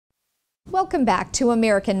Welcome back to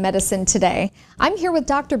American Medicine Today. I'm here with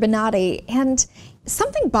Dr. Bonati, and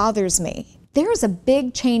something bothers me. There is a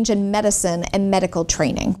big change in medicine and medical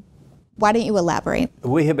training. Why don't you elaborate?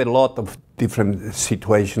 We have a lot of different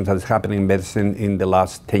situations that's happening in medicine in the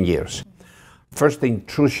last 10 years. First, the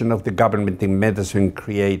intrusion of the government in medicine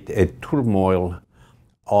create a turmoil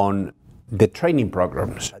on the training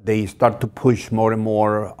programs. They start to push more and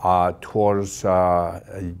more towards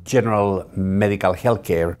general medical health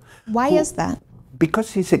care. Why is that?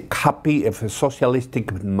 Because it's a copy of a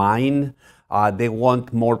socialistic mind. They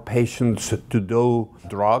want more patients to do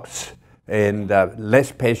drugs and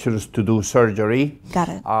less patients to do surgery. Got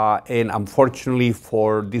it. And unfortunately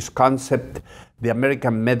for this concept, the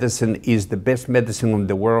American medicine is the best medicine in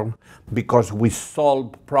the world because we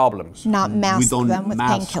solve problems. Not mask we don't them with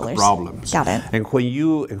mask painkillers. problems. Got it. And when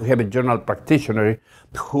you have a general practitioner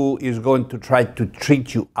who is going to try to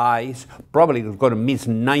treat you eyes, probably is going to miss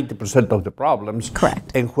 90% of the problems.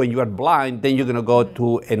 Correct. And when you are blind, then you're going to go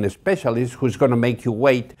to a specialist who's going to make you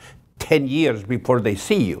wait 10 years before they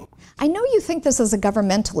see you. I know you think this is a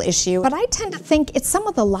governmental issue, but I tend to think it's some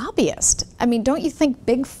of the lobbyists. I mean, don't you think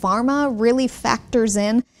Big Pharma really factors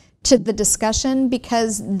in to the discussion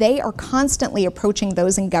because they are constantly approaching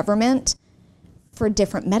those in government for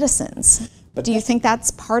different medicines? But do you think that's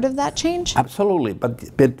part of that change? Absolutely,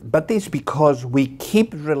 but it's because we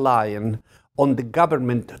keep relying on the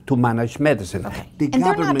government to manage medicine. Okay. And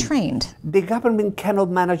they're not trained. The government cannot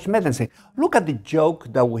manage medicine. Look at the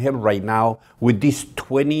joke that we have right now with these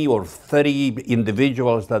 20 or 30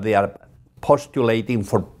 individuals that they are postulating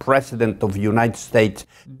for president of the United States.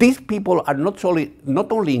 These people are not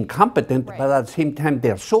only incompetent, right, but at the same time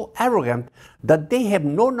they are so arrogant that they have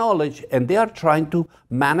no knowledge and they are trying to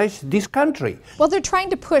manage this country. Well, they're trying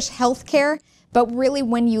to push health care, but really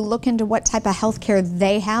when you look into what type of health care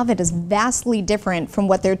they have, it is vastly different from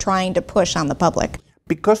what they're trying to push on the public.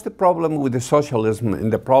 Because the problem with the socialism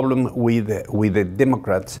and the problem with the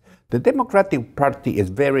Democrats, the Democratic Party is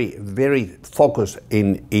very, very focused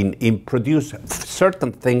in produce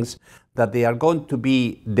certain things that they are going to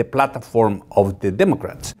be the platform of the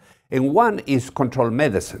Democrats. And one is control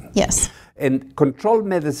medicine. Yes. And control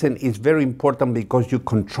medicine is very important because you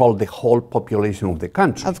control the whole population of the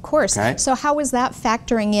country. Of course. Okay? So how is that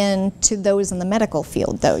factoring in to those in the medical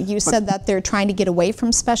field, though? You said that they're trying to get away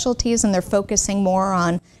from specialties and they're focusing more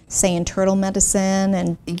on, say, internal medicine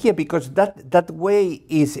and... Yeah, because that way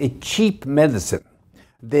is a cheap medicine.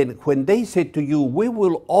 Then when they say to you, we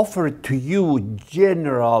will offer to you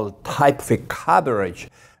general type of coverage,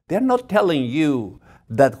 they're not telling you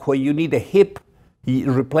that when you need a hip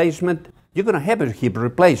replacement, you're going to have a hip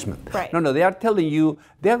replacement. Right. No, they are telling you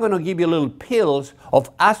they're going to give you little pills of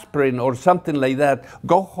aspirin or something like that.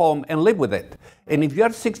 Go home and live with it. And if you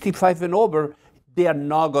are 65 and over, they are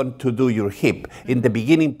not going to do your hip. In the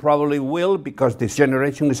beginning, probably will because this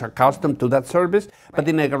generation is accustomed to that service. Right. But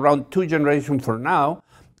in around 2 generations from now,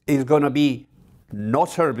 it's going to be no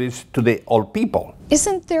service to the old people.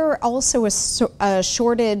 Isn't there also a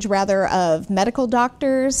shortage, rather, of medical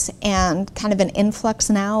doctors and kind of an influx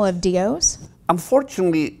now of DOs?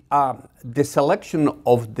 Unfortunately, the selection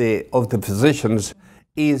of the physicians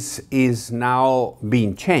is now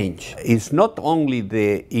being changed. It's not only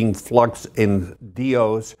the influx in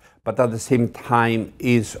DOs, but at the same time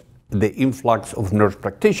is the influx of nurse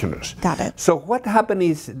practitioners. Got it. So what happened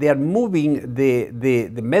is they are moving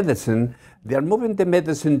the medicine. They are moving the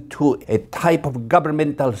medicine to a type of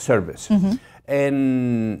governmental service. Mm-hmm.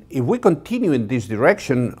 And if we continue in this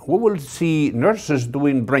direction, we will see nurses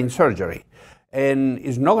doing brain surgery. And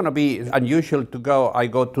it's not going to be unusual to I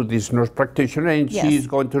go to this nurse practitioner and yes, she's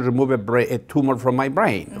going to remove a tumor from my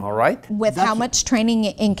brain, all right? With how much training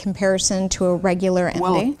in comparison to a regular MD?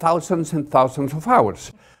 Well, thousands and thousands of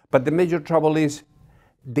hours. But the major trouble is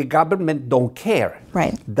the government don't care.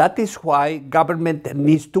 Right. That is why government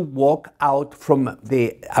needs to walk out from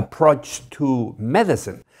the approach to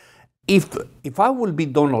medicine. If I will be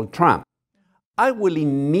Donald Trump, I will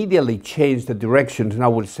immediately change the direction and I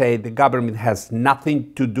will say the government has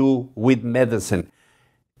nothing to do with medicine.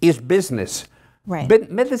 It's business. Right.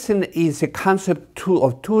 But medicine is a concept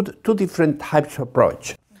of two different types of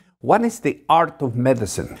approach. One is the art of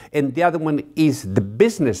medicine, and the other one is the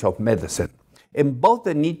business of medicine. And both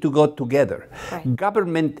they need to go together. Right.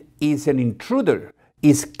 Government is an intruder,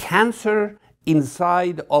 is cancer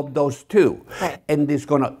inside of those two. Right. And it's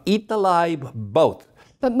going to eat alive both.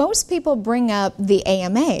 But most people bring up the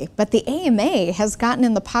AMA, but the AMA has gotten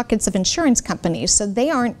in the pockets of insurance companies, so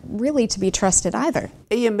they aren't really to be trusted either.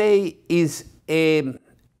 AMA is a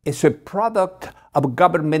product of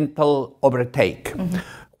governmental overtake. Mm-hmm.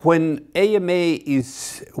 when AMA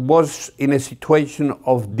was in a situation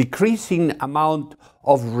of decreasing amount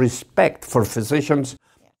of respect for physicians,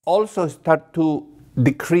 also start to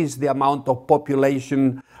decrease the amount of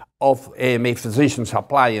population of AMA physicians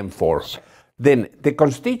applying for. Then the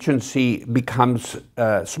constituency becomes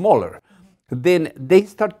smaller. Then they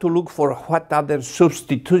start to look for what other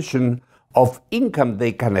substitution of income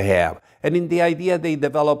they can have. And in the idea, they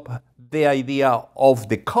develop the idea of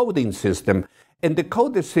the coding system. And the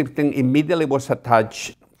coding system immediately was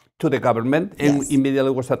attached to the government and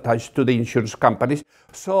immediately was attached to the insurance companies.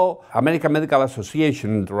 So American Medical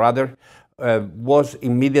Association, rather, was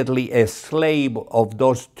immediately a slave of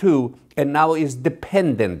those two and now is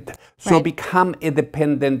dependent. So become a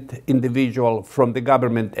dependent individual from the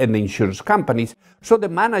government and the insurance companies. So the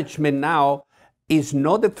management now is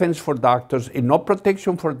no defense for doctors, and no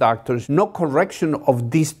protection for doctors, no correction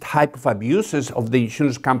of these type of abuses of the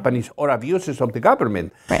insurance companies or abuses of the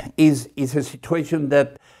government. Is a situation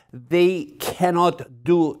that they cannot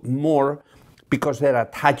do more because they're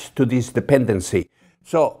attached to this dependency.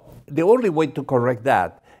 So the only way to correct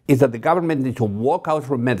that is that the government needs to walk out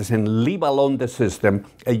from medicine, leave alone the system,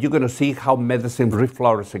 and you're going to see how medicine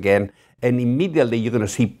reflowers again. And immediately you're going to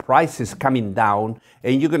see prices coming down,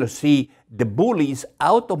 and you're going to see the bullies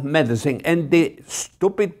out of medicine and the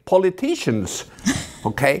stupid politicians,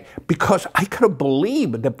 okay? Because I cannot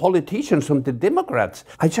believe the politicians from the Democrats.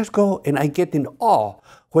 I just go and I get in awe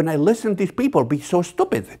when I listen to these people be so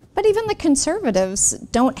stupid. But even the conservatives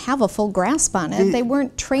don't have a full grasp on it. They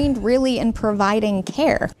weren't trained really in providing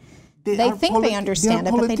care. They think they understand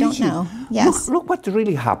it, but they don't know. Yes. Look what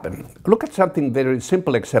really happened. Look at something very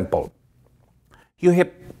simple example. You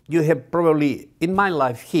have probably, in my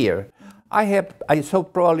life here, I saw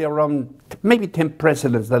probably around maybe 10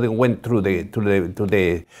 presidents that went through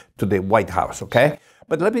to the White House, okay?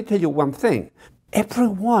 But let me tell you one thing.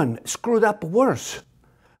 Everyone screwed up worse.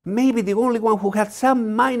 Maybe the only one who had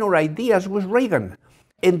some minor ideas was Reagan.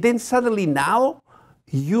 And then suddenly now,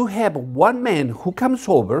 you have one man who comes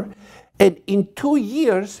over and in 2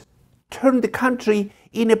 years turned the country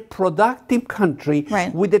in a productive country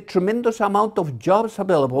with a tremendous amount of jobs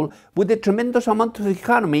available, with a tremendous amount of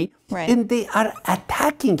economy, and they are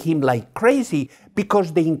attacking him like crazy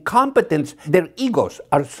because the incompetence, their egos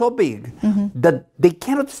are so big that they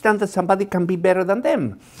cannot stand that somebody can be better than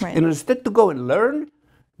them. And instead to go and learn,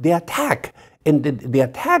 they attack. And the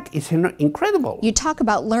attack is incredible. You talk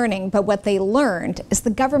about learning, but what they learned is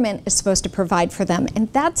the government is supposed to provide for them.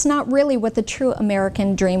 And that's not really what the true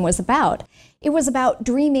American dream was about. It was about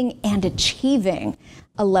dreaming and achieving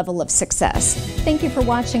a level of success. Thank you for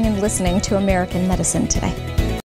watching and listening to American Medicine Today.